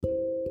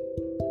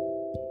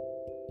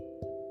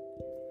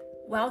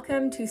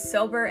Welcome to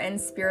Sober and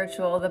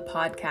Spiritual, the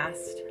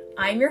podcast.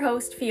 I'm your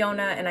host,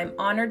 Fiona, and I'm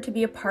honored to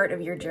be a part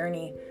of your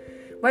journey.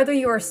 Whether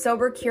you are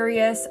sober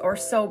curious or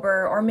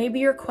sober, or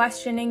maybe you're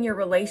questioning your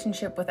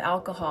relationship with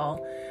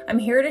alcohol, I'm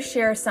here to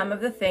share some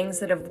of the things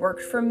that have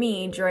worked for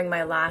me during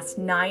my last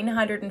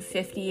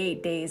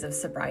 958 days of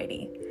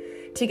sobriety.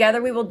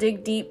 Together we will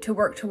dig deep to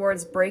work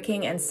towards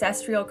breaking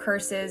ancestral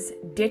curses,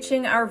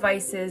 ditching our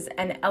vices,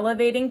 and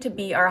elevating to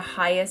be our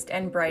highest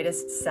and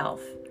brightest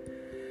self.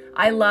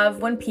 I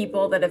love when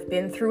people that have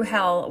been through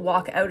hell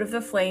walk out of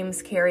the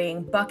flames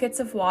carrying buckets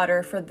of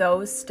water for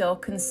those still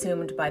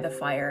consumed by the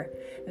fire.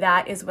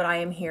 That is what I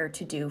am here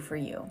to do for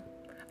you.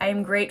 I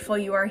am grateful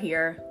you are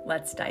here.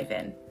 Let's dive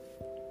in.